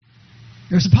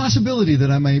There's a possibility that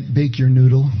I might bake your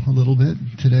noodle a little bit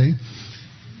today,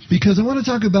 because I want to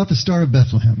talk about the Star of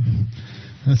Bethlehem.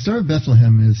 The Star of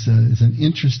Bethlehem is an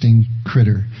interesting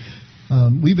critter.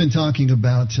 We've been talking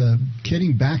about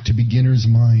getting back to beginner's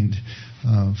mind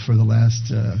for the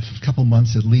last couple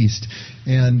months at least.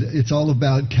 And it's all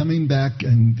about coming back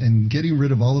and getting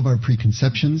rid of all of our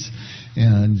preconceptions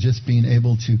and just being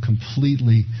able to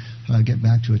completely get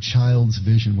back to a child's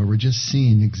vision where we're just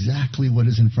seeing exactly what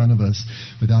is in front of us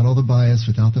without all the bias,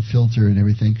 without the filter and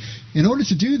everything. In order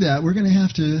to do that, we're going to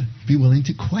have to be willing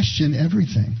to question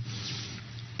everything.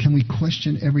 Can we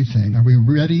question everything? Are we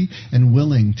ready and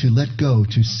willing to let go,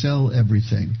 to sell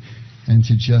everything, and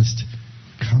to just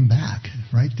come back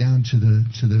right down to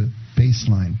the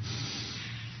baseline?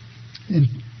 In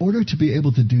order to be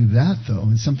able to do that,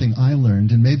 though, is something I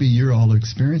learned, and maybe you're all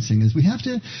experiencing, is we have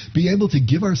to be able to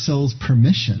give ourselves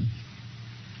permission,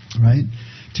 right,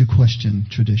 to question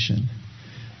tradition.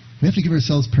 We have to give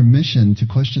ourselves permission to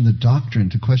question the doctrine,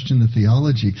 to question the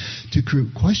theology, to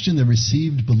question the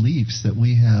received beliefs that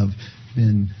we have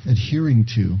been adhering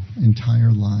to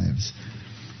entire lives.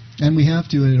 And we have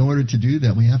to, in order to do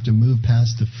that, we have to move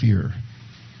past the fear,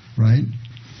 right?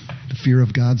 The fear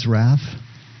of God's wrath,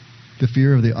 the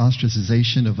fear of the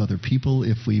ostracization of other people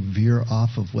if we veer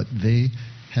off of what they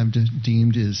have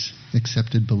deemed is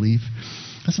accepted belief.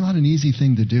 That's not an easy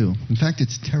thing to do. In fact,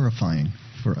 it's terrifying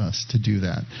for us to do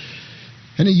that.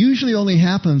 And it usually only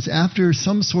happens after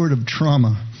some sort of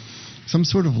trauma, some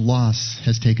sort of loss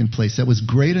has taken place that was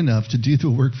great enough to do the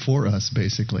work for us,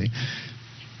 basically.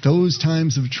 Those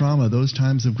times of trauma, those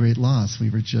times of great loss,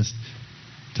 we were just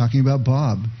talking about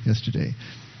Bob yesterday.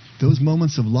 Those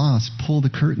moments of loss pull the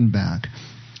curtain back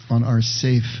on our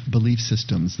safe belief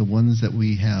systems, the ones that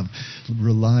we have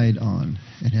relied on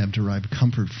and have derived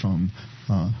comfort from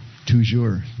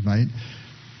toujours, right?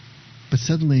 But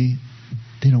suddenly,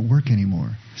 they don't work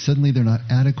anymore. Suddenly, they're not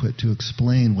adequate to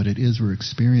explain what it is we're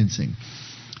experiencing,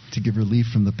 to give relief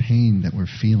from the pain that we're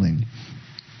feeling.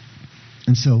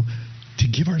 And so, to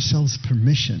give ourselves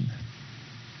permission,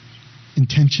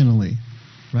 intentionally,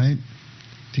 right?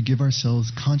 To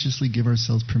consciously give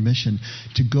ourselves permission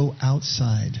to go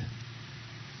outside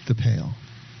the pale,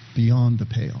 beyond the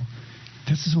pale.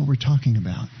 This is what we're talking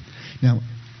about. Now,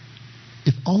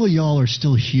 if all of y'all are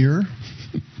still here,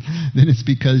 then it's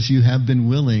because you have been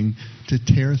willing to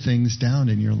tear things down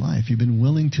in your life. You've been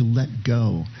willing to let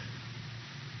go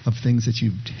of things that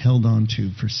you've held on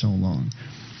to for so long.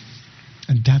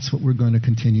 And that's what we're going to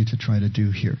continue to try to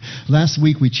do here. Last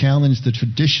week we challenged the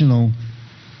traditional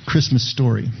Christmas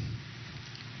story.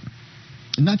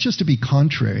 And not just to be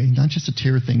contrary, not just to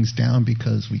tear things down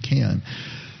because we can,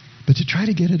 but to try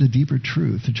to get at a deeper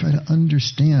truth, to try to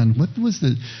understand what was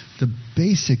the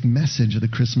basic message of the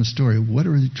Christmas story. What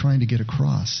are we trying to get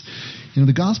across? You know,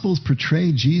 the Gospels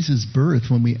portray Jesus' birth,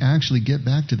 when we actually get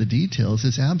back to the details,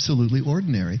 as absolutely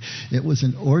ordinary. It was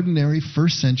an ordinary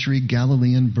first century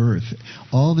Galilean birth.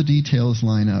 All the details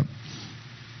line up.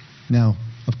 Now,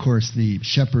 of course, the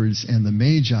shepherds and the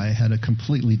magi had a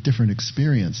completely different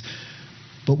experience.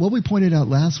 But what we pointed out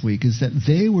last week is that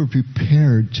they were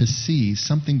prepared to see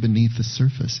something beneath the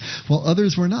surface, while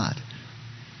others were not.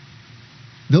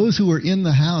 Those who were in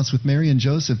the house with Mary and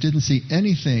Joseph didn't see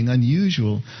anything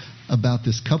unusual about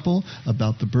this couple,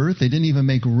 about the birth. They didn't even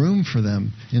make room for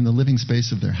them in the living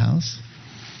space of their house.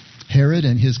 Herod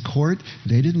and his court,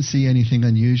 they didn't see anything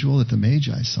unusual that the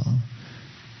magi saw.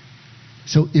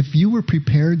 So if you were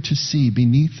prepared to see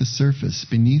beneath the surface,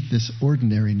 beneath this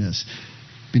ordinariness,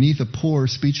 beneath a poor,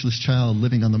 speechless child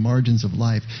living on the margins of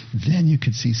life, then you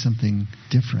could see something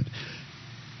different.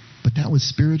 But that was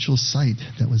spiritual sight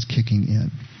that was kicking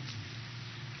in.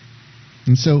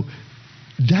 And so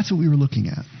that's what we were looking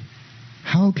at.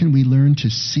 How can we learn to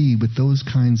see with those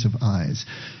kinds of eyes?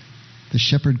 The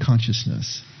shepherd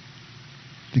consciousness,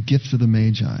 the gift of the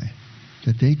magi,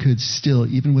 that they could still,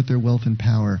 even with their wealth and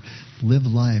power, live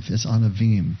life as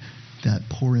anavim, that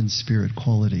poor in spirit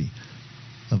quality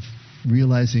of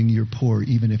realizing you're poor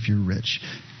even if you're rich.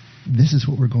 This is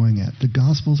what we're going at. The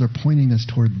Gospels are pointing us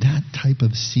toward that type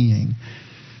of seeing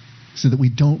so that we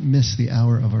don't miss the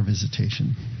hour of our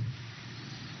visitation.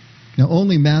 Now,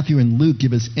 only Matthew and Luke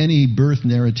give us any birth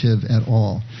narrative at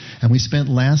all. And we spent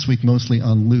last week mostly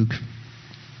on Luke,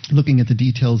 looking at the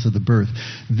details of the birth.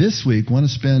 This week, we want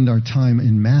to spend our time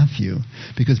in Matthew,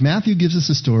 because Matthew gives us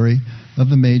a story of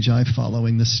the Magi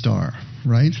following the star,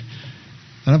 right?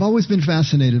 And I've always been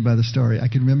fascinated by the story. I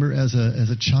can remember as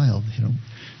a child,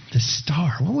 This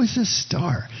star. What was this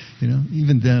star?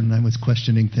 Even then I was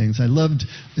questioning things. I loved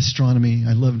astronomy.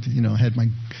 I loved, I had my...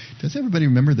 Does everybody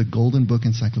remember the Golden Book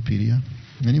Encyclopedia?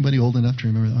 Anybody old enough to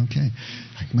remember that? Okay.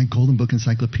 My Golden Book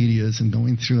Encyclopedias and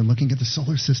going through and looking at the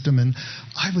solar system, and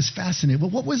I was fascinated.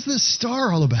 Well, what was this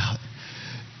star all about?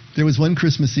 There was one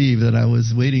Christmas Eve that I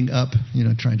was waiting up,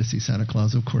 trying to see Santa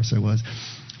Claus. Of course I was.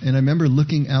 And I remember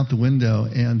looking out the window,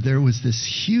 and there was this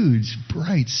huge,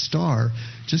 bright star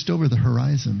just over the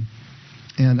horizon.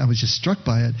 And I was just struck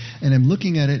by it. And I'm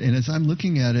looking at it, and as I'm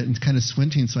looking at it and kind of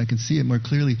squinting so I can see it more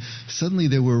clearly, suddenly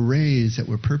there were rays that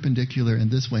were perpendicular in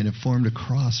this way, and it formed a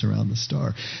cross around the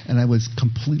star. And I was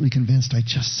completely convinced I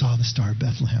just saw the Star of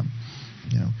Bethlehem.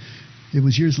 It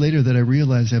was years later that I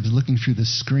realized I was looking through the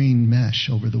screen mesh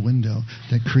over the window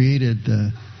that created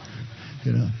the,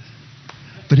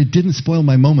 But it didn't spoil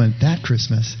my moment that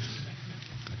Christmas.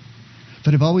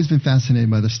 But I've always been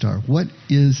fascinated by the star. What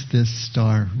is this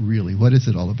star really? What is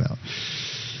it all about?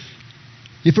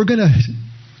 If we're going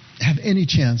to have any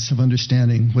chance of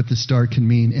understanding what the star can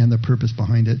mean and the purpose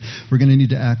behind it, we're going to need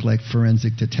to act like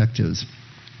forensic detectives,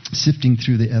 sifting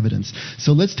through the evidence.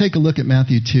 So let's take a look at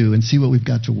Matthew 2 and see what we've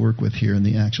got to work with here in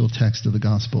the actual text of the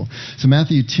gospel. So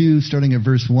Matthew 2, starting at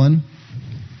verse 1.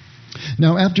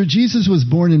 Now after Jesus was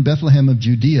born in Bethlehem of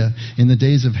Judea in the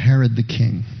days of Herod the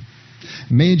king,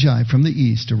 magi from the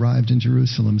east arrived in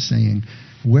Jerusalem, saying,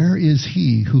 "Where is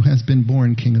he who has been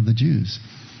born King of the Jews?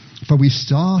 For we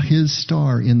saw his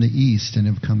star in the east and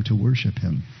have come to worship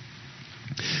him."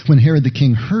 When Herod the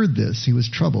king heard this, he was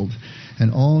troubled,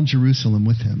 and all Jerusalem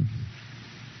with him.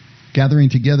 Gathering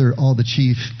together all the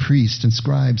chief priests and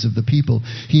scribes of the people,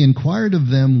 he inquired of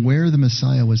them where the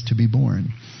Messiah was to be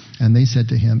born. And they said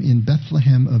to him, "In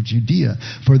Bethlehem of Judea,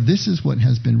 for this is what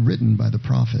has been written by the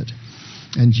prophet.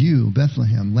 And you,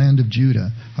 Bethlehem, land of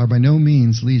Judah, are by no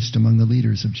means least among the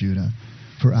leaders of Judah.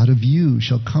 For out of you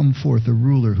shall come forth a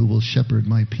ruler who will shepherd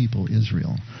my people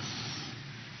Israel."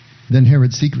 Then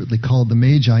Herod secretly called the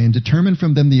Magi and determined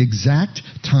from them the exact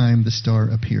time the star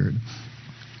appeared.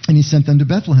 And he sent them to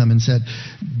Bethlehem and said,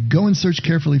 "Go and search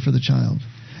carefully for the child.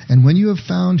 And when you have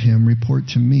found him, report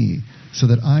to me, so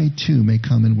that I too may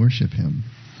come and worship him."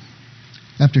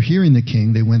 After hearing the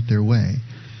king, they went their way.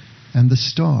 And the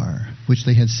star, which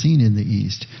they had seen in the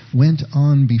east, went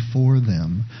on before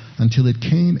them until it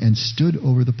came and stood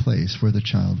over the place where the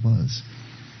child was.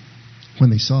 When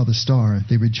they saw the star,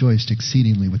 they rejoiced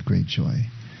exceedingly with great joy.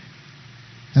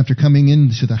 After coming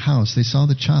into the house, they saw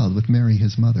the child with Mary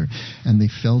his mother, and they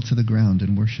fell to the ground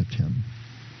and worshipped him.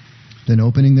 Then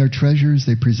opening their treasures,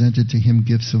 they presented to him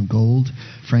gifts of gold,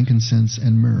 frankincense,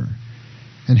 and myrrh.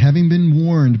 And having been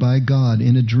warned by God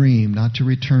in a dream not to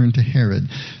return to Herod,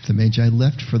 the Magi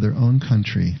left for their own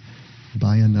country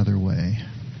by another way.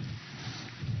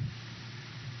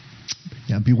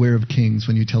 Yeah, beware of kings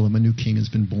when you tell them a new king has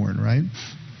been born, right?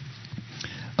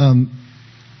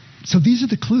 So these are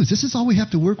the clues. This is all we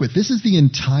have to work with. This is the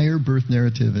entire birth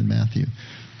narrative in Matthew.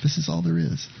 This is all there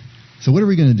is. So what are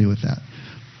we going to do with that?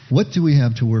 What do we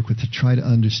have to work with to try to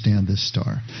understand this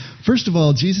star? First of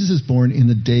all, Jesus is born in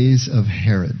the days of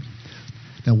Herod.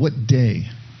 Now, what day?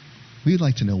 We'd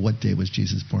like to know what day was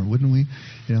Jesus born, wouldn't we?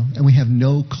 And we have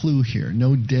no clue here.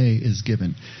 No day is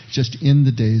given. Just in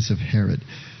the days of Herod.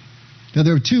 Now,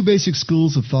 there are two basic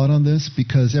schools of thought on this,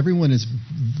 because everyone is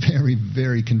very,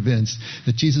 very convinced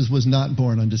that Jesus was not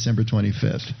born on December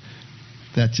 25th.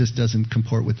 That just doesn't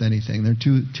comport with anything. There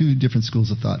are two different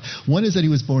schools of thought. One is that he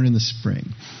was born in the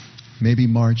spring, maybe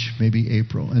March, maybe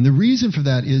April. And the reason for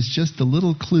that is just the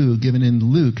little clue given in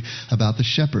Luke about the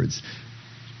shepherds.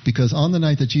 Because on the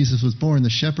night that Jesus was born, the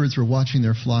shepherds were watching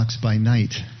their flocks by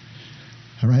night.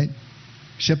 All right?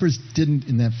 Shepherds didn't,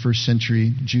 in that first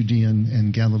century Judean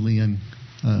and Galilean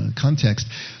context,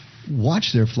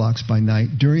 watch their flocks by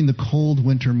night during the cold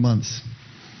winter months.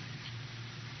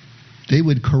 They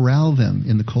would corral them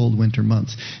in the cold winter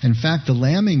months. In fact, the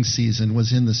lambing season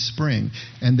was in the spring,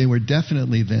 and they were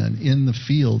definitely then in the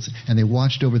fields, and they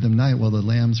watched over them night while the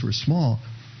lambs were small.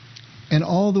 And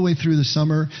all the way through the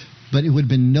summer, but it would have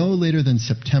been no later than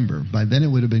September. By then it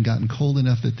would have been gotten cold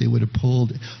enough that they would have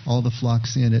pulled all the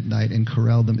flocks in at night and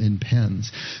corralled them in pens.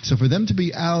 So for them to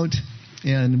be out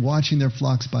and watching their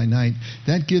flocks by night,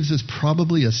 that gives us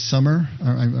probably a summer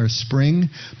or spring,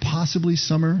 possibly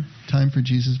summer time for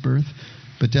Jesus' birth,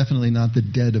 but definitely not the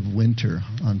dead of winter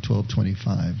on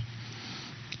 12/25.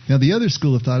 Now, the other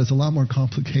school of thought is a lot more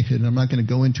complicated, and I'm not going to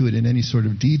go into it in any sort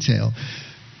of detail,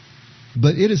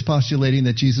 but it is postulating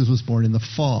that Jesus was born in the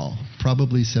fall,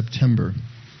 probably September.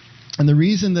 And the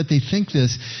reason that they think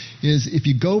this is if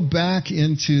you go back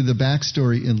into the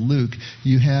backstory in Luke,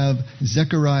 you have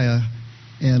Zechariah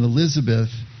and Elizabeth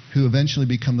who eventually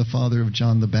become the father of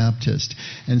John the Baptist.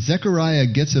 And Zechariah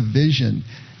gets a vision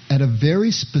at a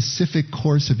very specific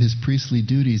course of his priestly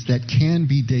duties that can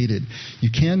be dated. You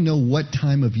can know what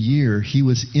time of year he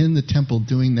was in the temple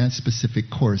doing that specific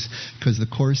course, because the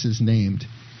course is named.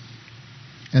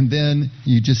 And then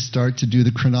you just start to do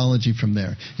the chronology from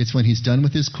there. It's when he's done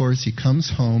with his course, he comes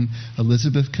home,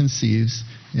 Elizabeth conceives,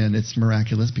 and it's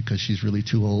miraculous because she's really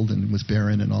too old and was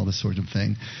barren and all this sort of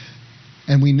thing.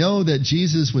 And we know that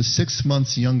Jesus was 6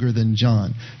 months younger than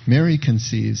John. Mary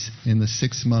conceives in the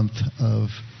 6th month of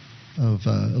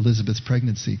Elizabeth's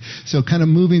pregnancy. So kind of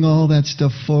moving all that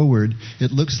stuff forward,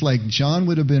 it looks like John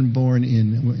would have been born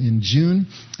in June,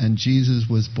 and Jesus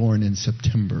was born in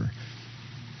September.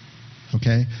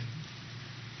 Okay?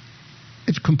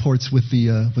 It comports with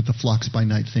the flocks by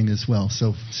night thing as well.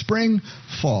 So spring,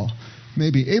 fall,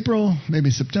 maybe April, maybe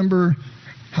September.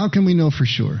 How can we know for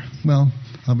sure? Well,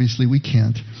 obviously we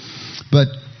can't. But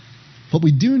what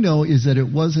we do know is that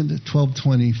it wasn't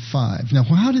 1225. Now,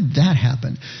 how did that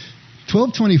happen?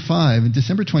 1225,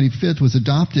 December 25th, was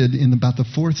adopted in about the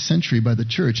 4th century by the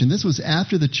church. And this was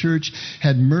after the church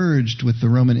had merged with the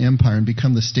Roman Empire and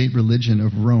become the state religion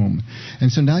of Rome. And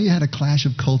so now you had a clash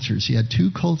of cultures. You had two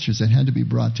cultures that had to be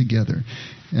brought together.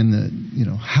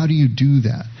 And, how do you do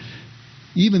that?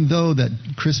 Even though that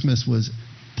Christmas was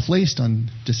placed on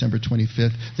December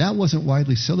 25th, that wasn't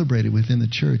widely celebrated within the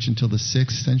church until the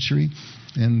 6th century.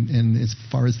 And as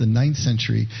far as the 9th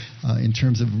century, in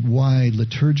terms of wide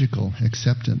liturgical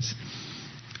acceptance.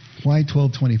 Why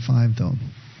 1225, though?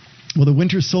 Well, the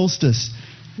winter solstice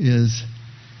is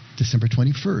December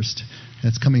 21st.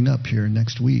 That's coming up here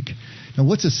next week. Now,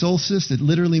 what's a solstice? It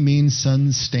literally means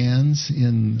sun stands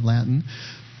in Latin.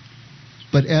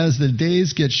 But as the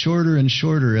days get shorter and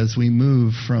shorter as we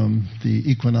move from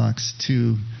the equinox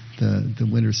to the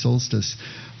winter solstice,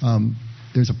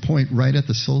 there's a point right at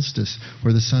the solstice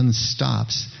where the sun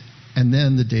stops, and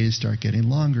then the days start getting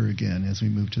longer again as we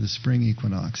move to the spring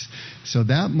equinox. So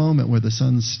that moment where the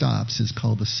sun stops is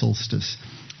called the solstice.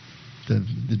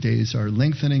 The days are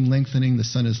lengthening, the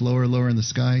sun is lower in the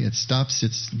sky, it stops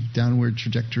its downward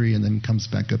trajectory and then comes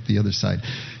back up the other side.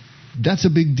 That's a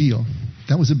big deal.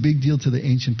 That was a big deal to the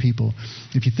ancient people.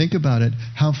 If you think about it,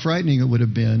 how frightening it would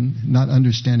have been, not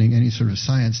understanding any sort of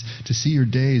science, to see your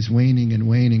days waning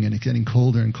and it getting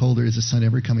colder and colder. Is the sun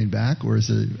ever coming back, or is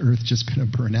the earth just going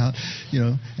to burn out?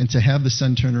 And to have the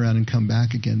sun turn around and come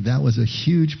back again, that was a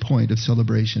huge point of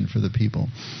celebration for the people.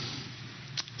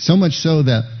 So much so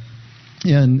that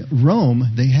in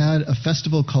Rome, they had a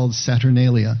festival called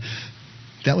Saturnalia.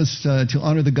 That was to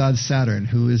honor the god Saturn,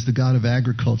 who is the god of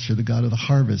agriculture, the god of the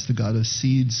harvest, the god of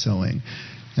seed sowing.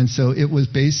 And so it was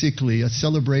basically a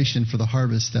celebration for the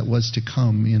harvest that was to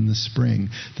come in the spring,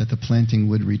 that the planting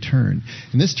would return.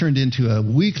 And this turned into a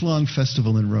week-long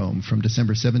festival in Rome from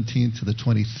December 17th to the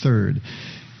 23rd.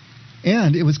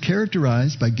 And it was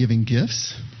characterized by giving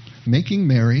gifts, making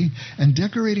merry, and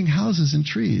decorating houses and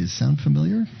trees. Sound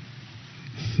familiar?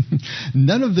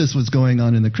 None of this was going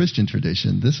on in the Christian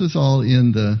tradition. This was all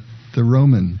in the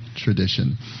Roman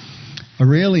tradition.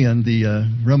 Aurelian, the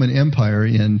Roman Empire,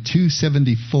 in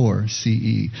 274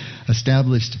 CE,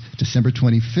 established December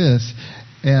 25th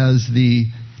as the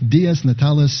Dies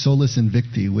Natalis Solis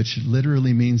Invicti, which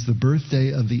literally means the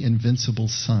birthday of the invincible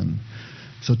sun.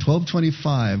 So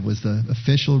 1225 was the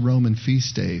official Roman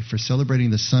feast day for celebrating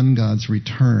the sun god's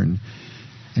return.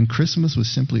 And Christmas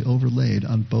was simply overlaid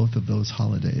on both of those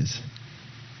holidays.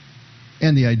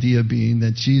 And the idea being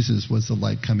that Jesus was the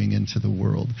light coming into the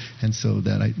world. And so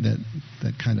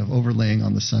that kind of overlaying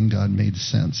on the sun god made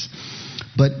sense.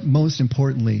 But most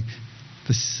importantly,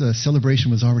 the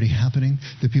celebration was already happening.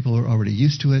 The people were already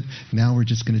used to it. Now we're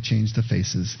just going to change the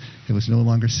faces. It was no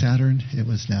longer Saturn. It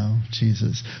was now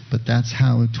Jesus. But that's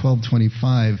how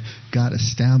 1225 got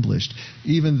established,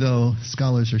 even though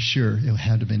scholars are sure it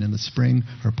had to have been in the spring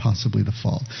or possibly the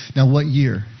fall. Now, what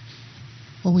year?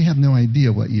 Well, we have no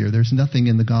idea what year. There's nothing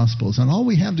in the Gospels. And all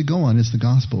we have to go on is the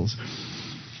Gospels.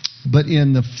 But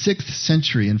in the 6th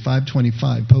century, in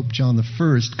 525, Pope John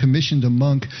I commissioned a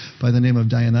monk by the name of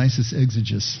Dionysius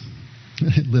Exiguus.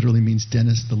 It literally means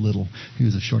Dennis the Little. He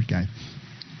was a short guy.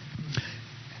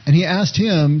 And he asked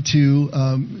him to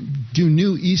do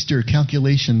new Easter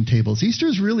calculation tables. Easter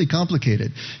is really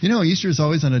complicated. Easter is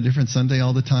always on a different Sunday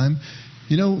all the time.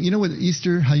 You know what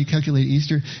Easter, how you calculate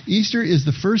Easter? Easter is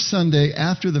the first Sunday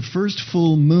after the first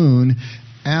full moon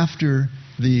after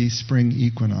the spring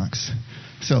equinox.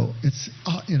 So it's,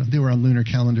 they were on lunar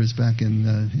calendars back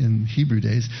in Hebrew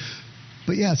days.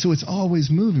 But yeah, so it's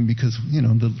always moving because,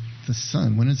 the the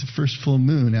sun? When is the first full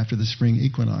moon after the spring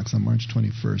equinox on March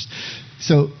 21st?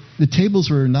 So the tables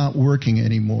were not working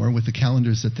anymore with the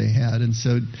calendars that they had. And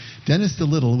so Dennis the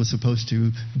Little was supposed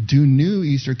to do new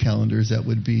Easter calendars that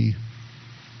would be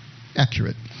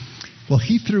accurate. Well,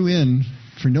 he threw in,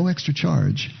 for no extra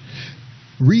charge,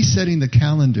 resetting the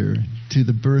calendar to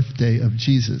the birthday of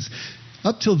Jesus.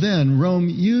 Up till then, Rome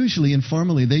usually,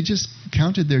 informally, they just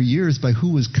counted their years by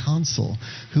who was consul,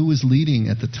 who was leading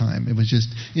at the time. It was just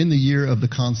in the year of the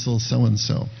consul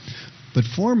so-and-so. But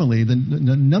formally, the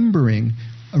numbering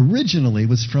originally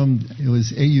was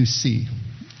AUC,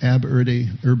 ab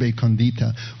urbe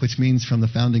condita, which means from the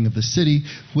founding of the city,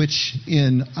 which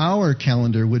in our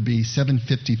calendar would be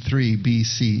 753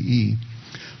 BCE.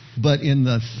 But in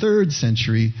the 3rd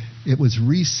century, it was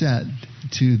reset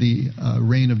to the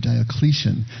reign of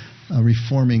Diocletian, a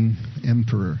reforming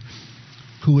emperor,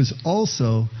 who was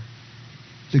also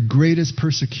the greatest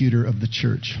persecutor of the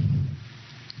church.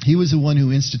 He was the one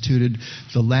who instituted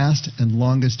the last and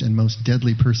longest and most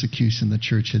deadly persecution the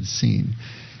church had seen.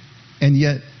 And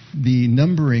yet, the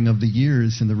numbering of the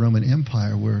years in the Roman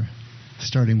Empire were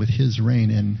starting with his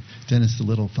reign, and Dennis the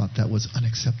Little thought that was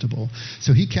unacceptable.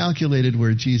 So he calculated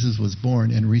where Jesus was born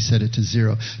and reset it to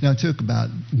 0. Now, it took about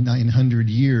 900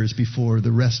 years before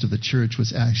the rest of the church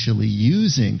was actually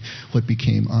using what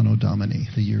became Anno Domini,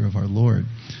 the year of our Lord.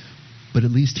 But at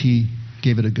least he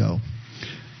gave it a go.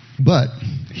 But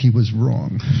he was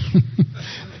wrong.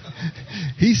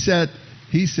 He set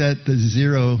the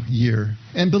 0 year.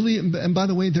 And by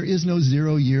the way, there is no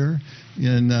 0 year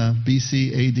in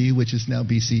BC AD, which is now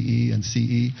BCE and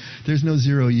CE. There's no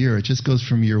 0 year. It just goes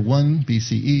from year 1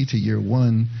 BCE to year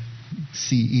 1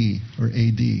 CE or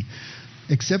AD.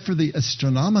 Except for the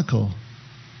astronomical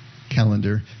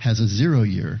calendar has a 0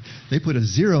 year. They put a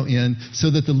 0 in so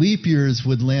that the leap years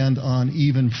would land on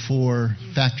even 4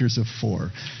 factors of 4.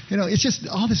 It's just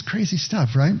all this crazy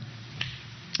stuff, right?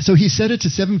 So he set it to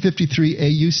 753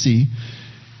 AUC,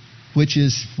 which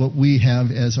is what we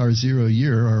have as our 0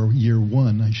 year, or year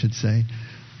 1, I should say.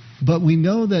 But we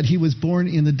know that he was born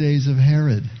in the days of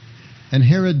Herod. And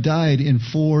Herod died in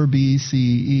 4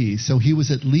 BCE, so he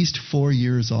was at least 4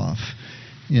 years off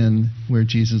in where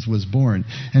Jesus was born.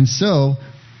 And so,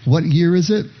 what year is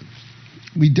it?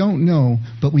 We don't know,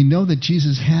 but we know that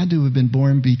Jesus had to have been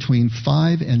born between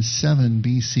 5 and 7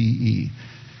 BCE.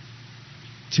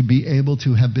 To be able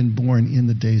to have been born in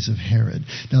the days of Herod.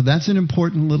 Now that's an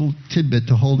important little tidbit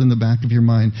to hold in the back of your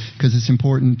mind, because it's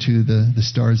important to the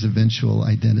star's eventual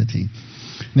identity.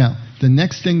 Now, the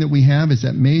next thing that we have is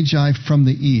that magi from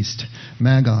the east,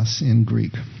 magos in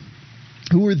Greek.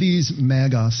 Who were these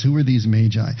magos? Who were these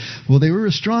magi? Well, they were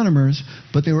astronomers,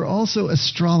 but they were also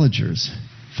astrologers,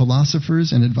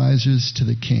 philosophers and advisors to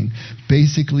the king,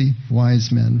 basically wise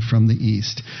men from the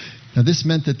east. Now, this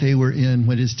meant that they were in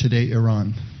what is today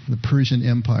Iran, the Persian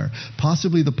Empire,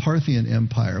 possibly the Parthian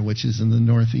Empire, which is in the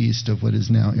northeast of what is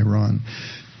now Iran.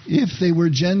 If they were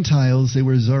Gentiles, they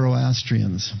were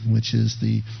Zoroastrians, which is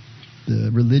the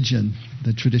religion,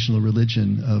 the traditional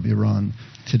religion of Iran,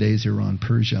 today's Iran,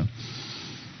 Persia.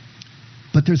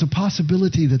 But there's a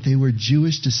possibility that they were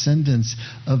Jewish descendants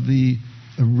of the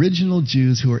original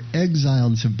Jews who were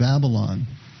exiled to Babylon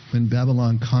when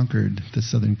Babylon conquered the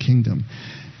southern kingdom.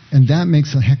 And that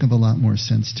makes a heck of a lot more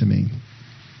sense to me.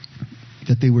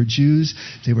 That they were Jews,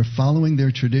 they were following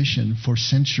their tradition for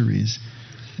centuries,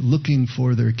 looking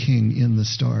for their king in the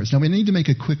stars. Now, we need to make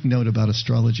a quick note about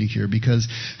astrology here, because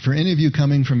for any of you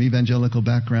coming from evangelical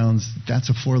backgrounds, that's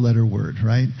a 4-letter word,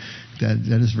 right?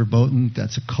 That is verboten,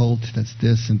 that's a cult, that's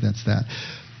this, and that's that.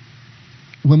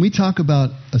 When we talk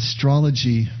about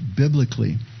astrology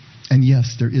biblically, and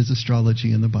yes, there is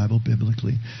astrology in the Bible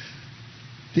biblically,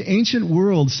 the ancient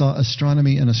world saw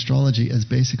astronomy and astrology as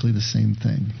basically the same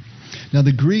thing. Now,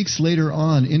 the Greeks later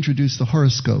on introduced the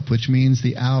horoscope, which means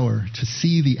the hour, to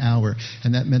see the hour,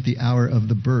 and that meant the hour of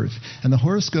the birth. And the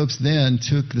horoscopes then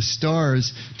took the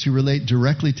stars to relate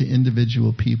directly to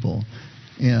individual people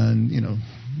and,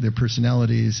 their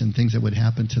personalities and things that would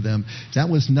happen to them. That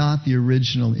was not the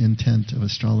original intent of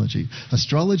astrology.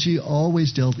 Astrology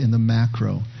always dealt in the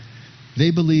macro.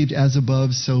 They believed as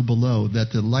above, so below,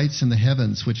 that the lights in the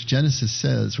heavens, which Genesis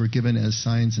says were given as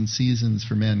signs and seasons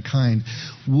for mankind,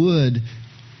 would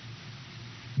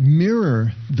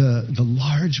mirror the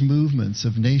large movements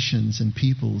of nations and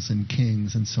peoples and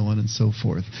kings and so on and so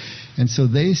forth. And so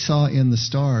they saw in the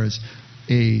stars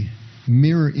a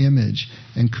mirror image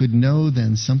and could know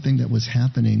then something that was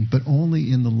happening, but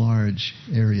only in the large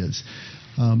areas.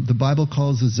 The Bible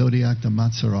calls the zodiac the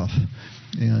Mazzaroth,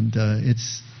 and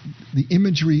the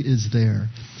imagery is there.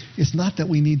 it's not that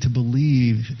we need to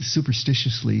believe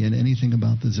superstitiously in anything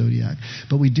about the zodiac,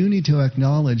 but we do need to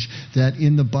acknowledge that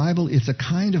in the Bible it's a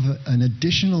kind of an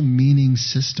additional meaning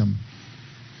system,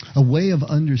 a way of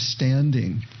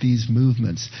understanding these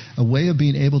movements, a way of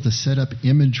being able to set up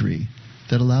imagery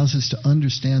that allows us to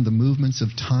understand the movements of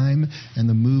time and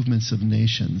the movements of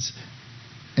nations.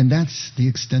 And that's the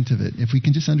extent of it, if we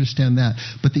can just understand that.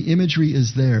 But the imagery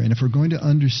is there, and if we're going to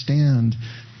understand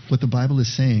what the Bible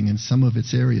is saying in some of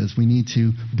its areas, we need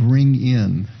to bring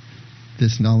in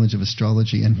this knowledge of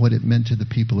astrology and what it meant to the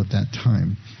people of that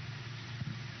time.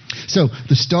 So,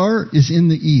 the star is in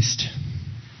the east,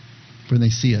 where they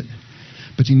see it.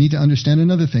 But you need to understand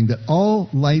another thing, that all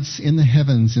lights in the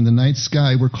heavens, in the night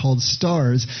sky, were called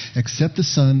stars, except the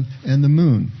sun and the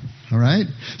moon. All right?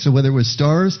 So whether it was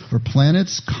stars or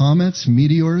planets, comets,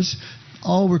 meteors,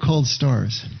 all were called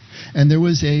stars. And there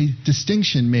was a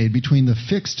distinction made between the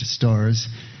fixed stars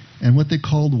and what they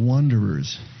called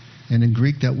wanderers. And in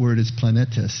Greek that word is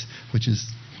planetes, which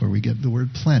is where we get the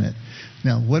word planet.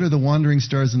 Now, what are the wandering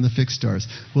stars and the fixed stars?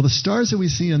 Well, the stars that we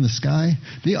see in the sky,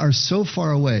 they are so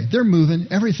far away. They're moving.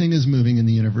 Everything is moving in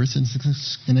the universe.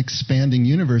 It's an expanding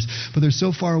universe. But they're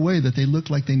so far away that they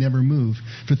look like they never move.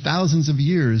 For thousands of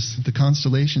years, the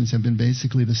constellations have been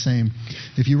basically the same.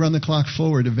 If you run the clock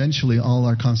forward, eventually all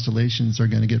our constellations are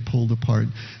going to get pulled apart,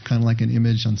 kind of like an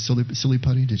image on Silly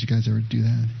Putty. Did you guys ever do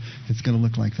that? It's going to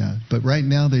look like that. But right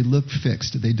now, they look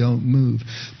fixed. They don't move.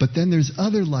 But then there's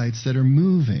other lights that are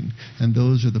moving, and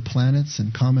those are the planets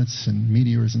and comets and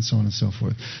meteors and so on and so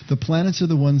forth. The planets are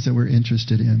the ones that we're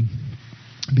interested in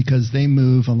because they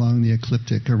move along the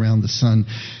ecliptic around the sun.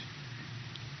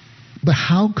 But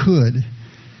how could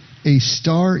a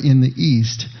star in the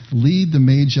east lead the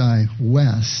magi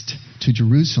west to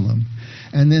Jerusalem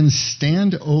and then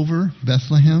stand over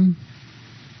Bethlehem?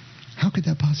 How could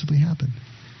that possibly happen?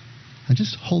 Now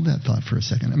just hold that thought for a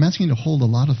second. I'm asking you to hold a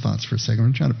lot of thoughts for a second.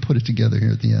 I'm trying to put it together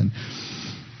here at the end.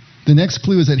 The next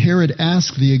clue is that Herod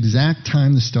asked the exact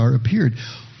time the star appeared.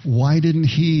 Why didn't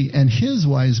he and his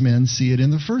wise men see it in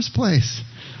the first place?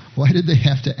 Why did they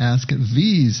have to ask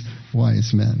these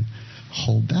wise men?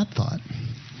 Hold that thought.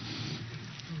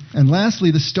 And lastly,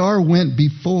 the star went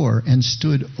before and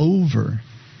stood over.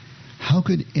 How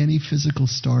could any physical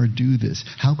star do this?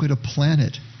 How could a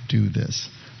planet do this?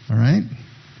 All right?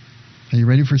 Are you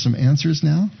ready for some answers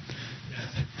now?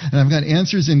 And I've got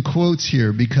answers in quotes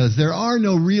here because there are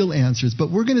no real answers,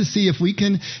 but we're going to see if we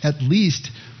can at least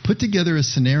put together a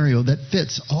scenario that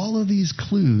fits all of these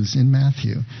clues in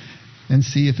Matthew and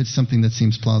see if it's something that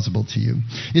seems plausible to you.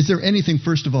 Is there anything,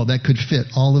 first of all, that could fit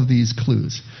all of these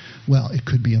clues? Well, it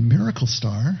could be a miracle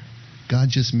star. God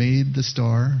just made the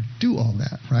star do all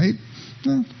that, right?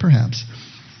 Well, perhaps.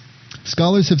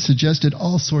 Scholars have suggested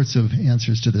all sorts of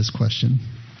answers to this question.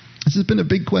 This has been a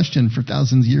big question for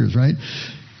thousands of years, right?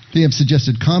 They have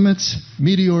suggested comets,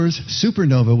 meteors,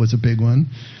 supernova was a big one,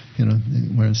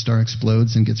 where a star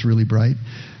explodes and gets really bright.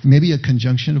 Maybe a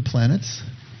conjunction of planets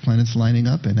lining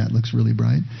up, and that looks really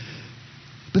bright.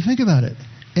 But think about it.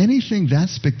 Anything that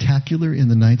spectacular in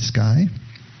the night sky,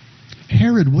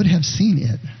 Herod would have seen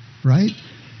it, right?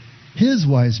 His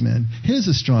wise men, his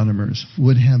astronomers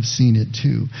would have seen it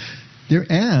too.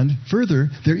 And further,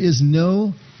 there is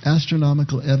no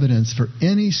astronomical evidence for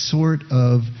any sort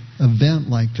of event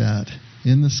like that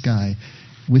in the sky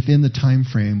within the time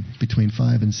frame between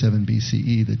 5 and 7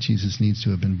 BCE that Jesus needs to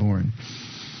have been born.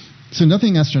 So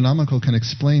nothing astronomical can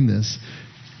explain this.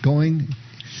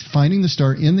 Finding the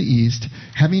star in the east,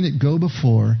 having it go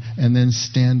before, and then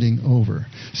standing over.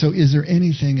 So is there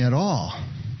anything at all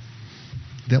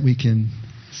that we can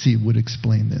see would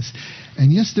explain this?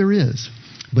 And yes, there is.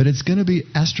 But it's going to be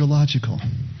astrological.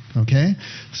 Okay?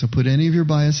 So put any of your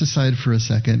bias aside for a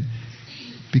second,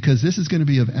 because this is going to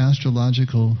be of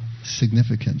astrological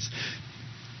significance.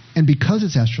 And because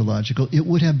it's astrological, it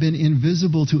would have been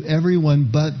invisible to everyone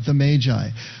but the magi.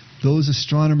 Those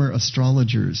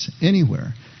astrologers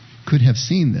anywhere could have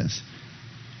seen this,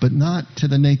 but not to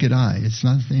the naked eye. It's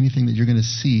not anything that you're going to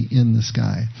see in the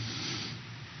sky.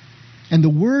 And the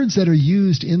words that are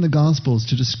used in the Gospels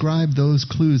to describe those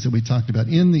clues that we talked about,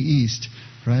 in the east,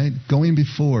 right, going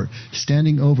before,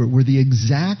 standing over, were the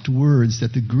exact words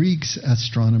that the Greek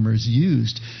astronomers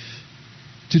used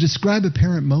to describe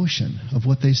apparent motion of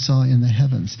what they saw in the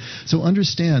heavens. So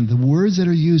understand, the words that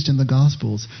are used in the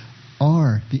Gospels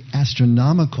are the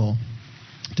astronomical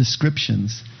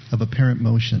descriptions of apparent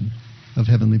motion of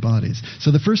heavenly bodies.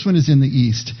 So the first one is in the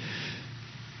east.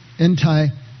 Entai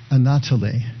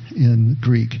anatole in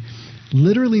Greek.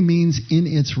 literally means in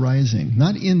its rising.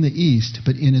 Not in the east,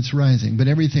 but in its rising. But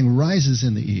everything rises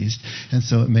in the east, and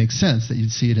so it makes sense that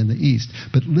you'd see it in the east.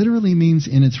 But literally means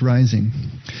in its rising.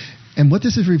 And what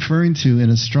this is referring to in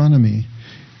astronomy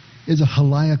is a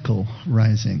heliacal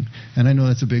rising. And I know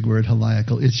that's a big word,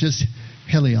 heliacal. It's just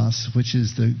helios, which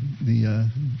is the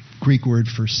Greek word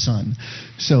for sun.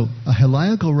 So a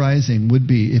heliacal rising would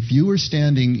be if you were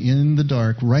standing in the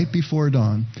dark right before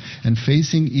dawn and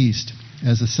facing east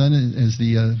as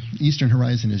the eastern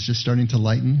horizon is just starting to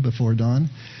lighten before dawn,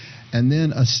 and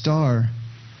then a star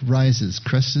rises,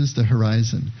 crests the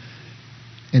horizon.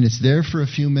 And it's there for a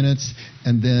few minutes,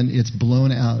 and then it's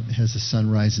blown out as the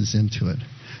sun rises into it.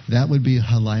 That would be a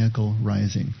heliacal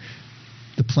rising.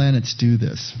 The planets do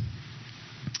this.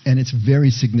 And it's very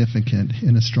significant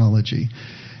in astrology.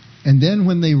 And then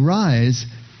when they rise,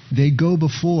 they go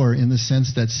before in the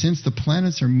sense that since the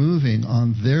planets are moving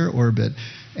on their orbit,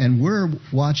 and we're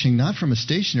watching not from a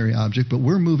stationary object, but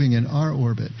we're moving in our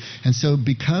orbit. And so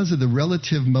because of the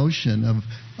relative motion of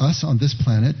us on this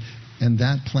planet and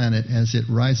that planet as it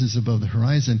rises above the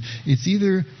horizon, it's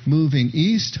either moving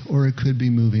east or it could be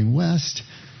moving west,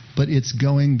 but it's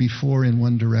going before in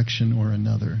one direction or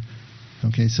another.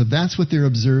 Okay, so that's what they're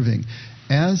observing.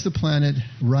 As the planet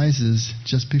rises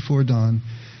just before dawn,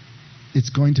 it's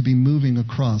going to be moving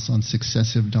across on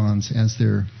successive dawns as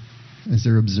they're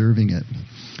observing it.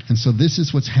 And so this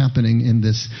is what's happening in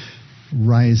this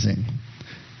rising.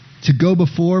 To go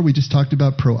before, we just talked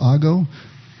about proago.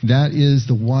 That is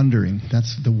the wandering.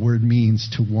 That's the word means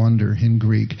to wander in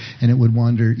Greek. And it would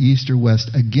wander east or west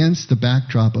against the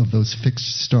backdrop of those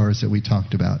fixed stars that we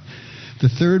talked about. The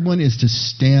third one is to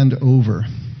stand over.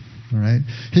 All right?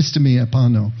 Histemi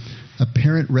apano.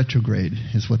 Apparent retrograde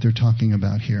is what they're talking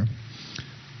about here.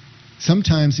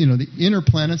 Sometimes, the inner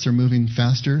planets are moving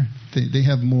faster. They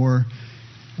have more...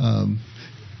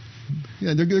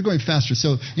 they're going faster.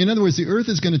 So, in other words, the Earth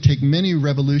is going to take many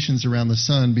revolutions around the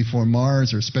Sun before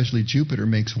Mars, or especially Jupiter,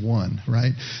 makes one,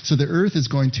 right? So the Earth is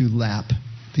going to lap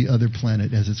the other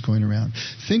planet as it's going around.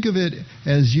 Think of it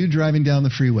as you driving down the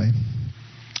freeway.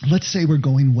 Let's say we're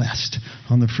going west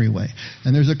on the freeway,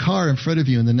 and there's a car in front of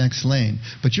you in the next lane,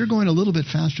 but you're going a little bit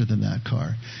faster than that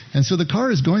car. And so the car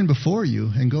is going before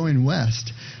you and going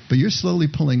west, but you're slowly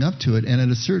pulling up to it, and at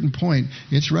a certain point,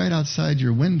 it's right outside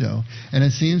your window, and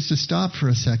it seems to stop for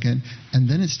a second, and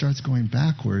then it starts going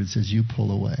backwards as you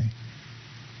pull away.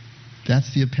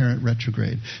 That's the apparent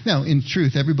retrograde. Now, in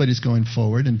truth, everybody's going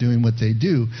forward and doing what they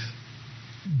do,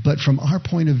 but from our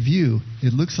point of view,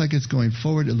 it looks like it's going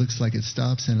forward, it looks like it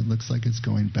stops, and it looks like it's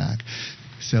going back.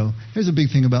 So there's a big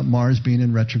thing about Mars being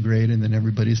in retrograde, and then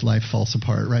everybody's life falls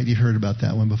apart, right? You heard about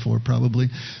that one before, probably.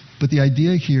 But the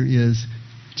idea here is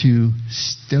to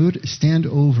stand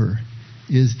over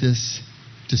is this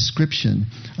description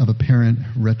of apparent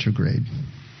retrograde.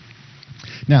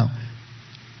 Now,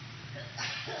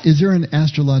 is there an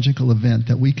astrological event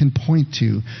that we can point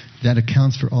to that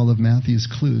accounts for all of Matthew's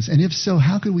clues? And if so,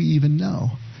 how could we even know?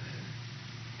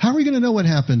 How are we going to know what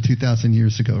happened 2,000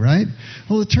 years ago, right?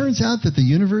 Well, it turns out that the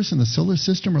universe and the solar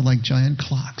system are like giant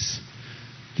clocks.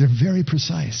 They're very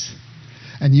precise.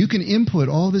 And you can input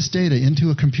all this data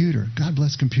into a computer. God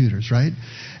bless computers, right?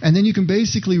 And then you can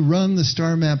basically run the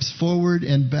star maps forward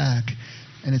and back,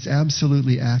 and it's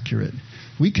absolutely accurate.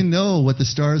 We can know what the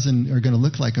stars are going to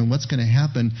look like and what's going to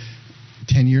happen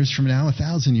 10 years from now,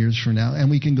 1,000 years from now,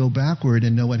 and we can go backward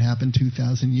and know what happened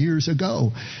 2,000 years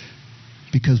ago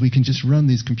because we can just run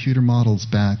these computer models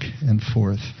back and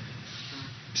forth.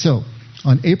 So,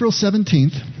 on April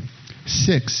 17th,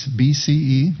 6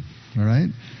 BCE, all right,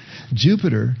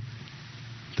 Jupiter,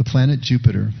 the planet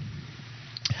Jupiter,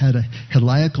 had a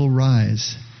heliacal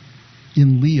rise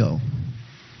in Leo,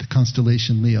 the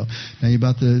constellation Leo. Now you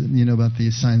know about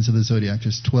the signs of the zodiac.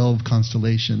 There's 12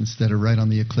 constellations that are right on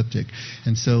the ecliptic.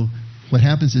 And so what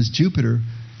happens is Jupiter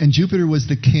was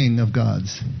the king of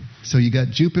gods. So you got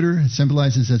Jupiter, it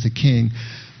symbolizes as a king,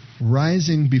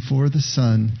 rising before the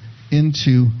sun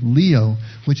into Leo,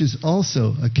 which is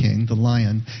also a king, the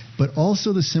lion, but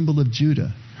also the symbol of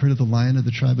Judah. Heard of the lion of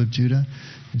the tribe of Judah?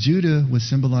 Judah was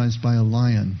symbolized by a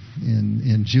lion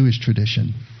in Jewish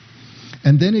tradition.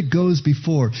 And then it goes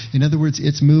before. In other words,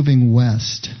 it's moving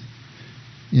west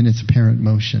in its apparent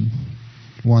motion,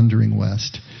 wandering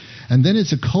west. And then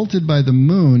it's occulted by the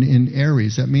moon in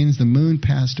Aries. That means the moon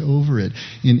passed over it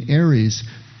in Aries,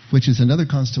 which is another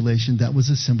constellation that was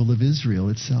a symbol of Israel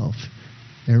itself.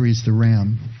 Aries the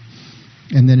ram.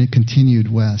 And then it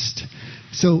continued west.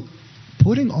 So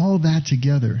putting all that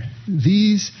together,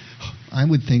 these, I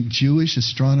would think, Jewish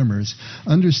astronomers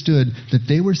understood that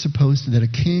they were that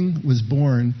a king was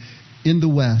born in the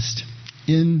west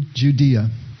in Judea,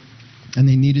 and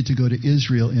they needed to go to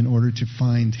Israel in order to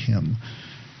find him.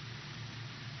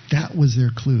 That was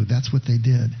their clue. That's what they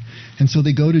did. And so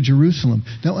they go to Jerusalem.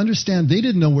 Now understand, they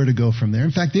didn't know where to go from there.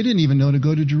 In fact, they didn't even know to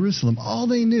go to Jerusalem. All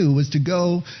they knew was to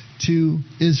go to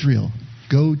Israel,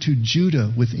 go to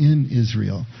Judah within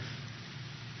Israel.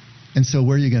 And so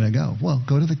where are you going to go? Well,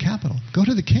 go to the capital. Go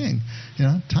to the king.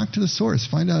 Talk to the source.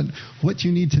 Find out what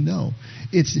you need to know.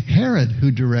 It's Herod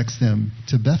who directs them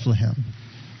to Bethlehem.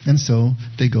 And so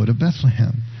they go to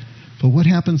Bethlehem. But what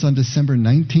happens on December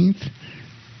 19th?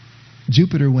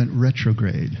 Jupiter went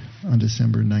retrograde on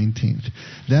December 19th.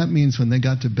 That means when they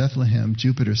got to Bethlehem,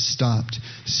 Jupiter stopped,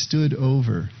 stood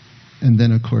over, and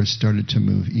then, of course, started to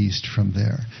move east from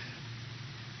there.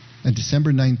 On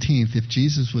December 19th, if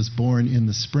Jesus was born in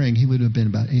the spring, he would have been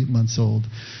about 8 months old.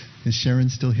 Is Sharon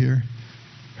still here?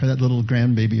 That little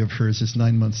grandbaby of hers is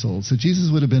 9 months old. So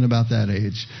Jesus would have been about that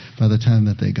age by the time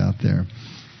that they got there.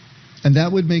 And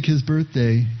that would make his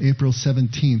birthday April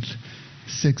 17th,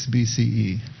 6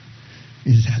 BCE.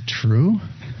 Is that true?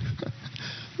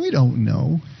 We don't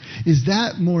know. Is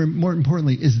that, more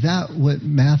importantly, is that what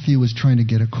Matthew was trying to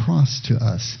get across to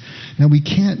us? Now, we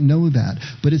can't know that,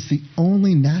 but it's the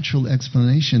only natural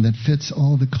explanation that fits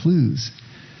all the clues.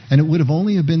 And it would have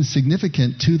only have been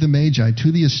significant to the magi,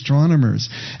 to the astronomers,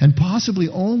 and possibly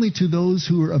only to those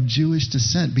who were of Jewish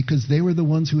descent, because they were the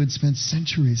ones who had spent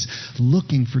centuries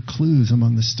looking for clues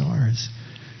among the stars,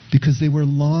 because they were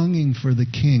longing for the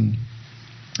king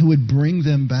who would bring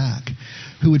them back,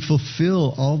 who would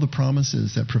fulfill all the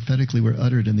promises that prophetically were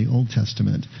uttered in the Old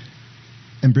Testament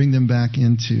and bring them back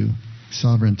into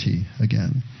sovereignty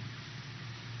again.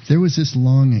 There was this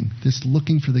longing, this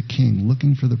looking for the king,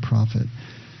 looking for the prophet.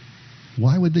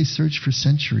 Why would they search for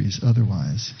centuries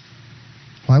otherwise?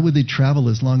 Why would they travel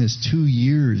as long as 2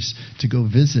 years to go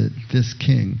visit this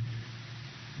king,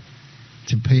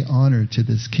 to pay honor to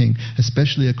this king,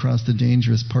 especially across the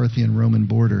dangerous Parthian-Roman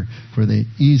border where they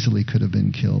easily could have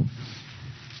been killed?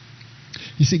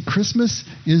 You see, Christmas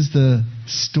is the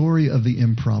story of the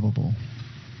improbable.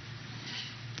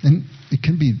 And it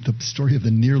can be the story of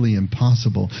the nearly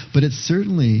impossible, but it's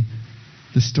certainly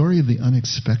the story of the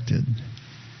unexpected.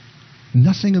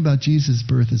 Nothing about Jesus'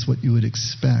 birth is what you would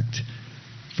expect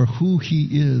for who he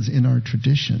is in our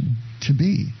tradition to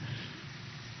be.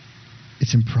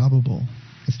 It's improbable.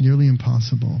 It's nearly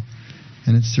impossible.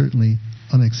 And it's certainly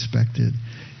unexpected.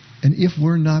 And if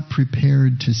we're not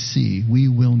prepared to see, we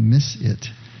will miss it.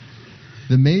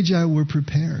 The Magi were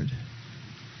prepared.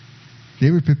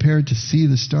 They were prepared to see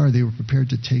the star. They were prepared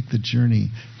to take the journey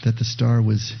that the star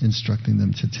was instructing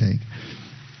them to take.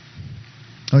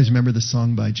 I always remember the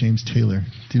song by James Taylor.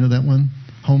 Do you know that one?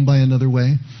 Home by Another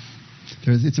Way?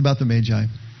 It's about the Magi.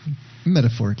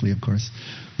 Metaphorically, of course.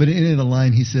 But in a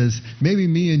line he says, maybe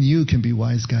me and you can be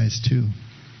wise guys too.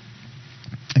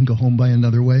 And go home by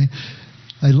another way.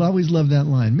 I always love that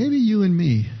line. Maybe you and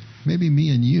me, maybe me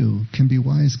and you can be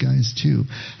wise guys too.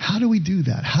 How do we do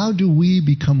that? How do we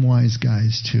become wise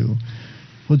guys too?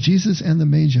 Well, Jesus and the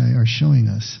Magi are showing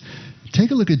us.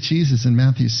 Take a look at Jesus in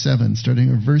Matthew 7,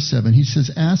 starting at verse 7. He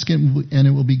says, ask and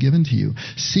it will be given to you.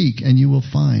 Seek and you will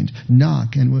find.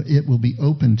 Knock and it will be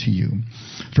opened to you.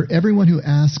 For everyone who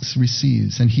asks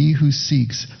receives, and he who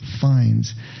seeks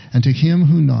finds. And to him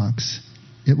who knocks,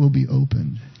 it will be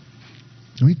opened.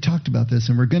 And we've talked about this,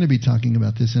 and we're going to be talking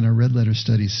about this in our red letter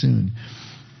study soon.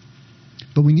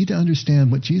 But we need to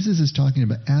understand what Jesus is talking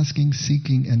about, asking,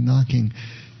 seeking, and knocking.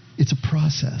 It's a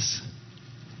process.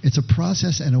 It's a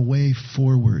process and a way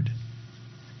forward.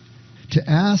 To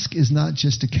ask is not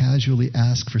just to casually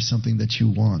ask for something that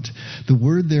you want. The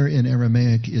word there in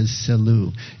Aramaic is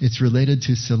selu. It's related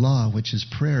to selah, which is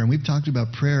prayer. And we've talked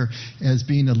about prayer as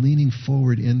being a leaning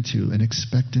forward into, an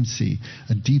expectancy,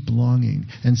 a deep longing.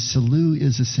 And selu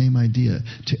is the same idea.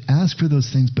 To ask for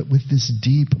those things, but with this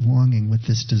deep longing, with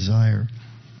this desire.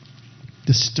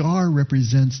 The star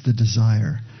represents the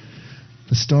desire.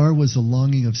 The star was the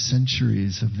longing of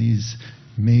centuries of these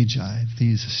magi,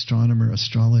 these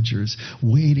astrologers,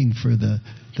 waiting for the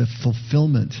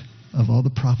fulfillment of all the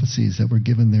prophecies that were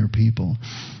given their people.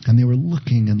 And they were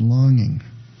looking and longing.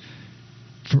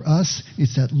 For us,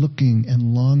 it's that looking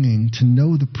and longing to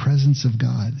know the presence of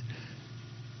God.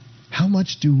 How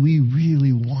much do we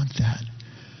really want that?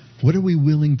 What are we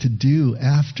willing to do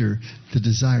after the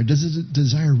desire? Does the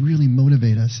desire really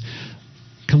motivate us?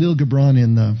 Khalil Gibran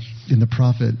in the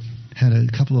Prophet had a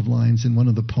couple of lines in one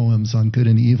of the poems on good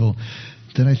and evil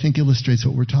that I think illustrates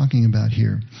what we're talking about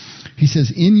here. He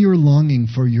says, in your longing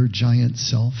for your giant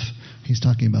self, he's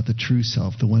talking about the true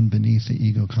self, the one beneath the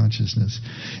ego consciousness.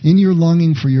 In your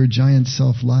longing for your giant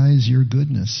self lies your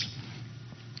goodness.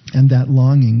 And that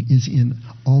longing is in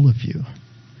all of you.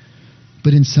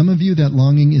 But in some of you, that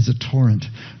longing is a torrent,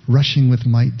 rushing with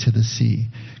might to the sea,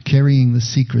 carrying the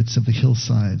secrets of the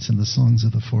hillsides and the songs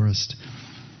of the forest.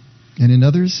 And in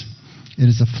others, it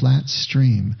is a flat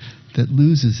stream that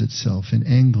loses itself in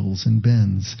angles and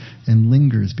bends and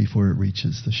lingers before it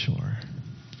reaches the shore.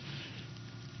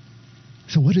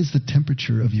 So what is the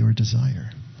temperature of your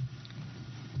desire?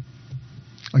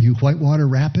 Are you whitewater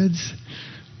rapids?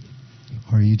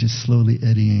 Or are you just slowly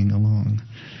eddying along?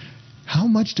 How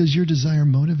much does your desire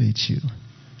motivate you?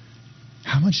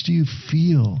 How much do you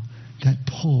feel that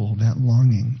pull, that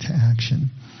longing to action?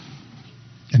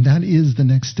 And that is the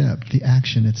next step, the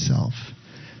action itself.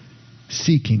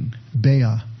 Seeking,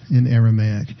 bea in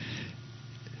Aramaic.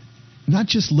 Not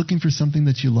just looking for something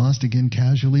that you lost again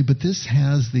casually, but this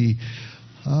has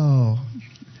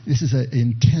this is an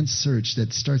intense search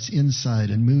that starts inside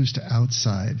and moves to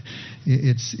outside.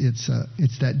 It's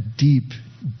that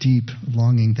deep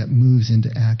longing that moves into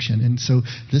action. And so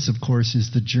this, of course,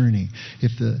 is the journey.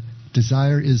 If the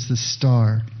desire is the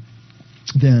star,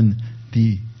 then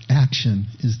the action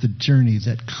is the journey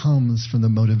that comes from the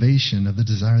motivation of the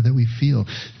desire that we feel.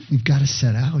 We've got to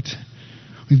set out.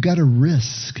 We've got to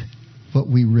risk what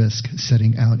we risk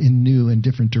setting out in new and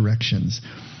different directions,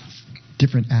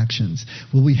 different actions.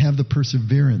 Will we have the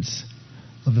perseverance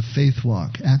of the faith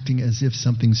walk, acting as if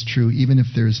something's true, even if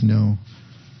there's no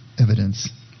evidence?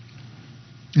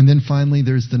 And then finally,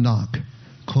 there's the knock,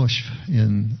 koshf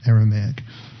in Aramaic.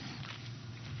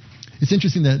 It's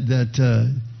interesting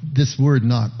that this word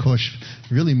knock, koshf,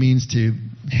 really means to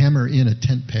hammer in a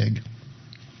tent peg,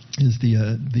 is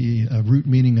the root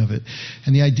meaning of it.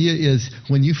 And the idea is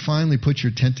when you finally put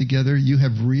your tent together, you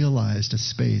have realized a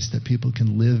space that people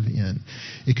can live in.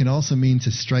 It can also mean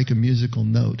to strike a musical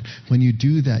note. When you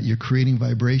do that, you're creating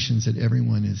vibrations that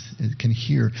everyone can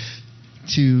hear.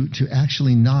 To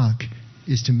actually knock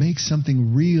is to make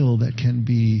something real that can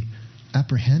be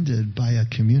apprehended by a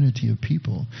community of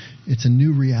people. It's a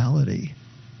new reality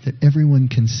that everyone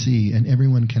can see and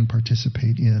everyone can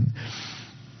participate in.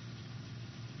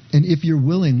 And if you're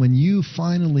willing, when you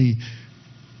finally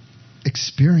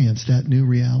experience that new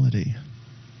reality,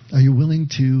 are you willing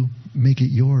to make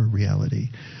it your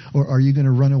reality? Or are you going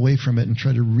to run away from it and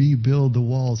try to rebuild the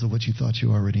walls of what you thought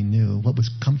you already knew, what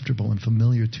was comfortable and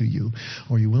familiar to you?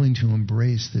 Or are you willing to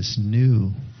embrace this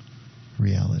new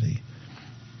reality?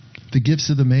 The gifts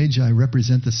of the Magi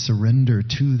represent the surrender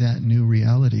to that new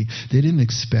reality. They didn't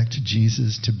expect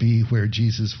Jesus to be where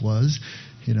Jesus was,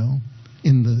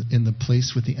 in the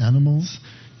place with the animals,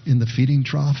 in the feeding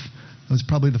trough. It was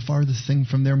probably the farthest thing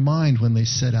from their mind when they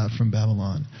set out from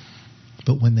Babylon.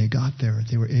 But when they got there,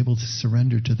 they were able to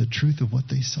surrender to the truth of what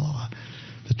they saw,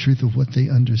 the truth of what they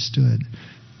understood.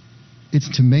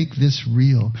 It's to make this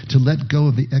real, to let go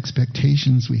of the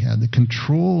expectations we had, the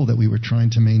control that we were trying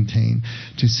to maintain,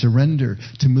 to surrender,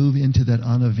 to move into that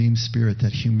anavim spirit,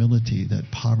 that humility, that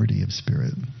poverty of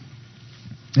spirit.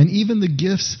 And even the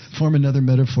gifts form another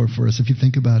metaphor for us, if you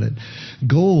think about it.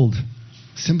 Gold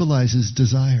symbolizes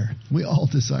desire. We all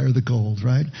desire the gold,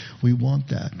 right? We want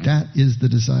that. That is the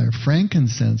desire.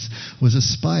 Frankincense was a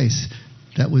spice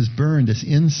that was burned as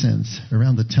incense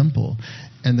around the temple.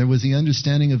 And there was the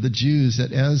understanding of the Jews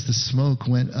that as the smoke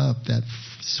went up, that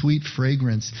sweet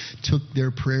fragrance took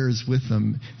their prayers with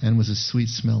them and was a sweet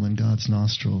smell in God's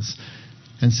nostrils.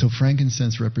 And so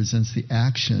frankincense represents the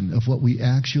action of what we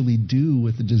actually do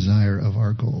with the desire of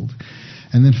our gold.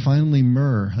 And then finally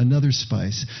myrrh, another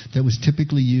spice that was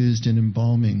typically used in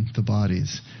embalming the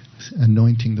bodies,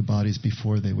 anointing the bodies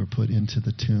before they were put into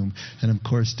the tomb. And of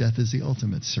course, death is the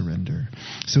ultimate surrender.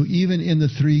 So even in the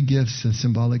three gifts, the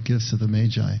symbolic gifts of the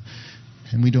Magi,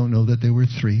 and we don't know that there were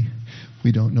three.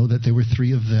 We don't know that there were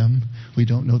three of them. We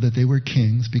don't know that they were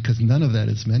kings, because none of that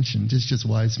is mentioned. It's just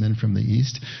wise men from the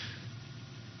east.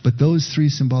 But those three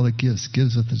symbolic gifts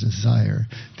gives us the desire,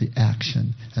 the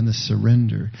action, and the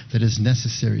surrender that is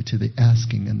necessary to the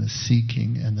asking and the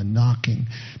seeking and the knocking.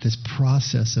 This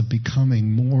process of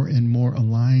becoming more and more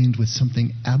aligned with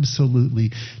something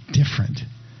absolutely different,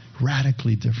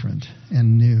 radically different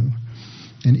and new.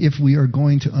 And if we are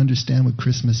going to understand what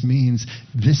Christmas means,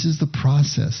 this is the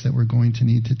process that we're going to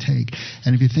need to take.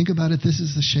 And if you think about it, this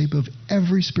is the shape of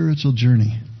every spiritual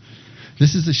journey.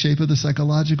 This is the shape of the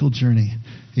psychological journey.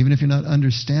 Even if you're not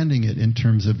understanding it in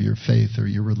terms of your faith or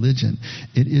your religion,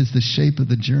 it is the shape of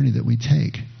the journey that we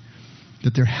take.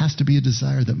 That there has to be a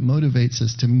desire that motivates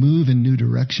us to move in new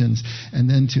directions and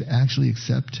then to actually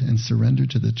accept and surrender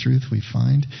to the truth we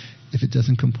find if it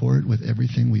doesn't comport with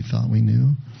everything we thought we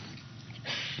knew.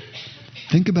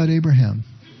 Think about Abraham.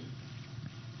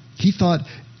 He thought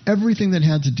everything that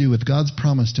had to do with God's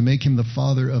promise to make him the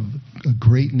father of a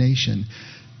great nation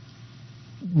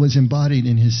was embodied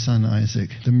in his son Isaac,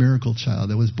 the miracle child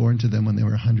that was born to them when they were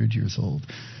 100 years old.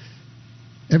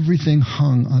 Everything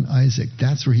hung on Isaac.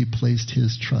 That's where he placed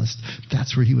his trust.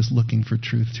 That's where he was looking for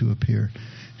truth to appear.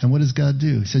 And what does God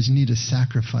do? He says, you need to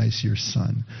sacrifice your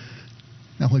son.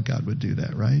 Now, what God would do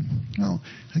that, right? Well,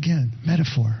 again,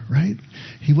 metaphor, right?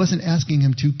 He wasn't asking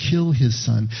him to kill his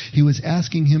son. He was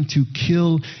asking him to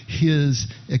kill his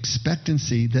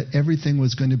expectancy that everything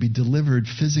was going to be delivered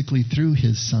physically through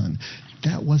his son.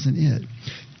 That wasn't it.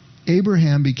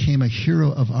 Abraham became a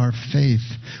hero of our faith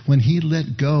when he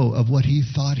let go of what he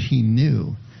thought he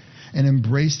knew and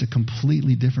embraced a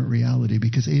completely different reality,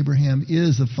 because Abraham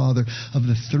is the father of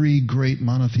the 3 great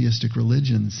monotheistic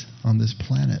religions on this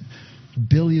planet.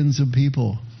 Billions of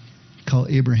people call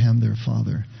Abraham their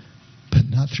father, but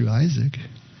not through Isaac.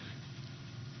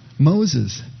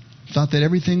 Moses thought that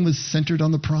everything was centered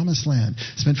on the promised land,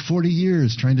 spent 40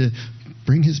 years trying to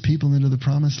bring his people into the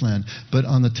promised land. But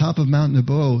on the top of Mount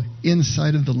Nebo,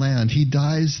 inside of the land, he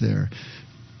dies there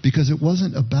because it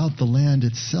wasn't about the land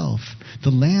itself.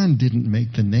 The land didn't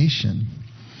make the nation.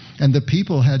 And the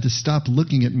people had to stop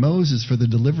looking at Moses for the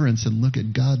deliverance and look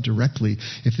at God directly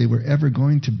if they were ever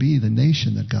going to be the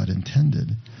nation that God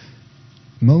intended.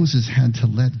 Moses had to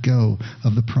let go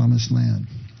of the promised land.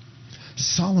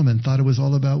 Solomon thought it was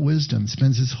all about wisdom,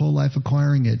 spends his whole life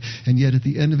acquiring it, and yet at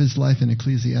the end of his life in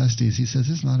Ecclesiastes, he says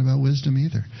it's not about wisdom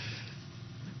either.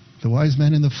 The wise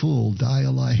man and the fool die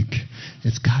alike.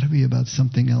 It's got to be about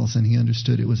something else, and he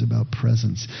understood it was about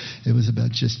presence. It was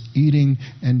about just eating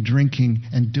and drinking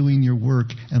and doing your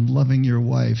work and loving your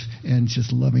wife and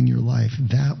just loving your life.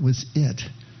 That was it.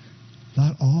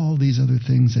 Not all these other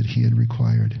things that he had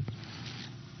required.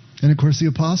 And of course the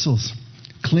apostles,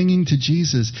 clinging to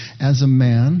Jesus as a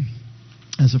man,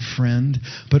 as a friend,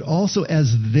 but also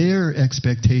as their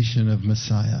expectation of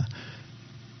Messiah.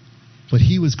 What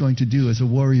he was going to do as a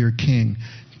warrior king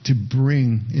to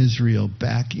bring Israel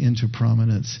back into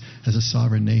prominence as a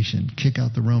sovereign nation, kick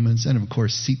out the Romans, and of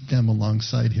course seat them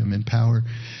alongside him in power.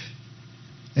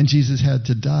 And Jesus had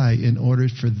to die in order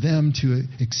for them to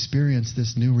experience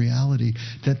this new reality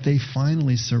that they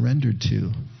finally surrendered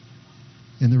to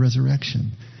in the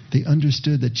resurrection. They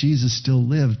understood that Jesus still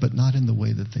lived, but not in the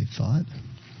way that they thought.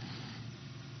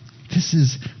 This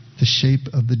is the shape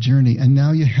of the journey. And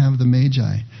now you have the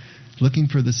magi looking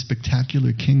for the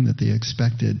spectacular king that they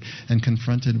expected and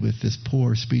confronted with this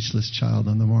poor, speechless child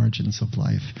on the margins of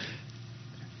life.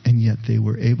 And yet they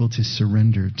were able to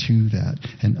surrender to that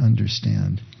and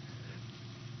understand.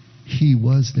 He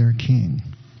was their king,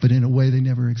 but in a way they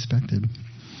never expected.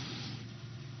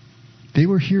 They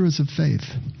were heroes of faith.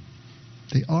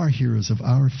 They are heroes of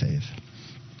our faith.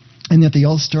 And yet they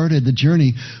all started the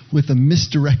journey with a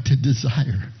misdirected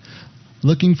desire,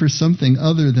 looking for something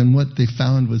other than what they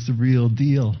found was the real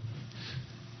deal.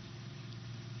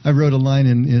 I wrote a line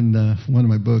in one of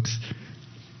my books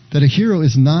that a hero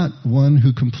is not one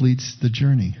who completes the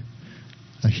journey.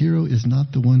 A hero is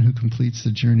not the one who completes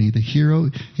the journey. The hero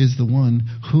is the one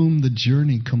whom the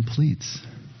journey completes.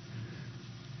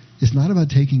 It's not about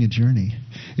taking a journey.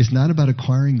 It's not about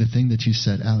acquiring the thing that you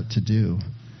set out to do.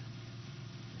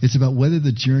 It's about whether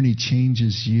the journey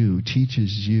changes you,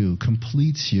 teaches you,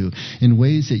 completes you in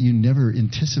ways that you never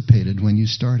anticipated when you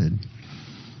started.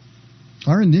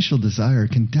 Our initial desire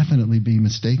can definitely be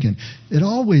mistaken. It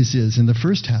always is in the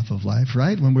first half of life,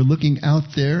 right? When we're looking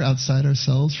out there, outside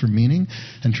ourselves for meaning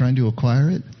and trying to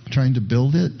acquire it, trying to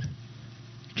build it,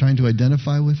 trying to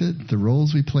identify with it, the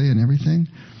roles we play and everything.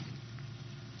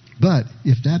 But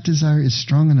if that desire is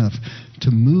strong enough to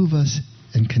move us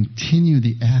and continue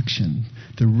the action,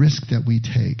 the risk that we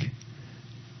take,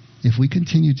 if we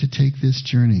continue to take this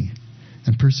journey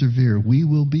and persevere, we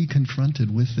will be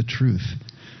confronted with the truth.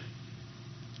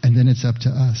 And then it's up to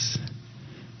us.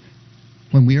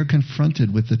 When we are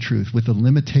confronted with the truth, with the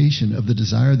limitation of the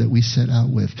desire that we set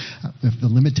out with the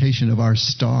limitation of our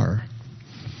star,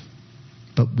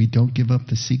 but we don't give up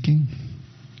the seeking,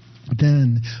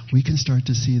 then we can start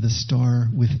to see the star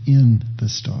within the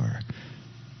star.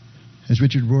 As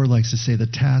Richard Rohr likes to say, the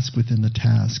task within the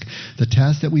task. The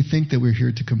task that we think that we're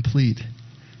here to complete.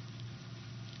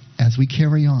 As we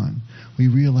carry on, we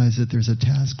realize that there's a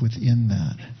task within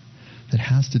that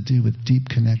has to do with deep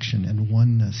connection and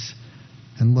oneness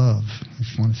and love,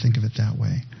 if you want to think of it that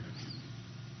way.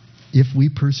 If we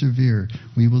persevere,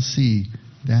 we will see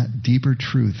that deeper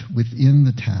truth within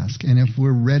the task. And if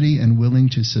we're ready and willing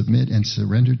to submit and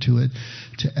surrender to it,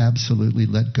 to absolutely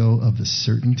let go of the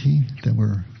certainty that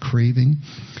we're craving,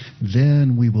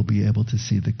 then we will be able to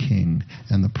see the king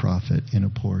and the prophet in a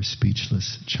poor,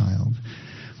 speechless child.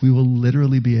 We will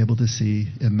literally be able to see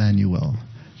Emmanuel,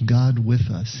 God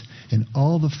with us, in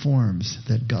all the forms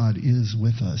that God is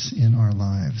with us in our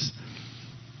lives.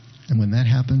 And when that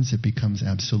happens, it becomes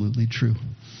absolutely true.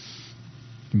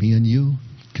 Me and you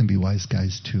can be wise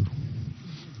guys too.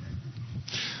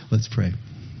 Let's pray.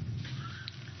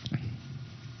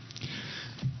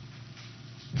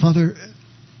 Father,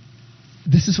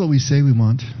 this is what we say we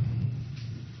want.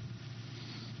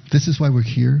 This is why we're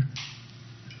here.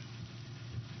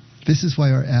 This is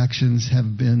why our actions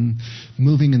have been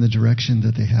moving in the direction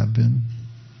that they have been.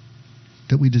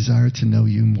 That we desire to know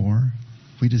you more.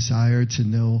 We desire to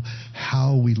know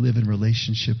how we live in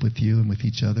relationship with you and with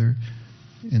each other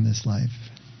in this life.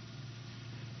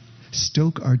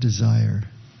 Stoke our desire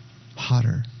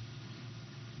hotter.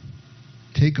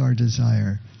 Take our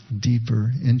desire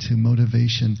deeper into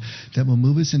motivation that will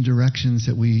move us in directions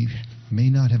that we may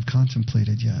not have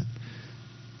contemplated yet.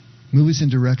 Move us in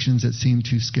directions that seem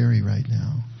too scary right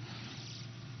now.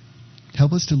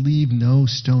 Help us to leave no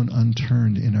stone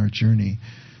unturned in our journey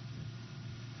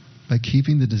by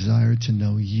keeping the desire to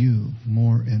know you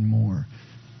more and more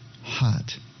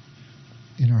hot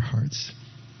in our hearts.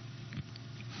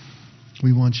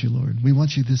 We want you, Lord. We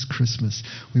want you this Christmas.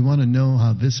 We want to know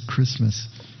how this Christmas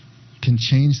can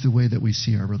change the way that we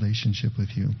see our relationship with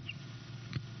you.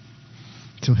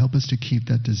 So help us to keep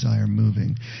that desire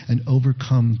moving and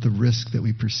overcome the risk that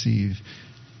we perceive.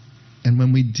 And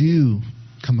when we do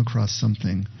come across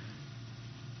something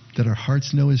that our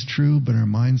hearts know is true, but our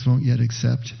minds won't yet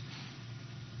accept,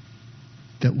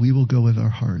 that we will go with our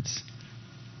hearts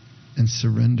and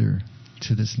surrender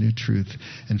to this new truth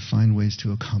and find ways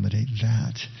to accommodate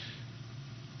that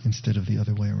instead of the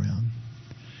other way around.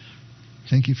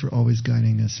 Thank you for always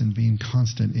guiding us and being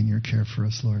constant in your care for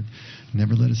us, Lord.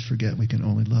 Never let us forget we can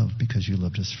only love because you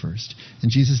loved us first. In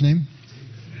Jesus' name,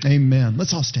 amen.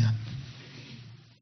 Let's all stand.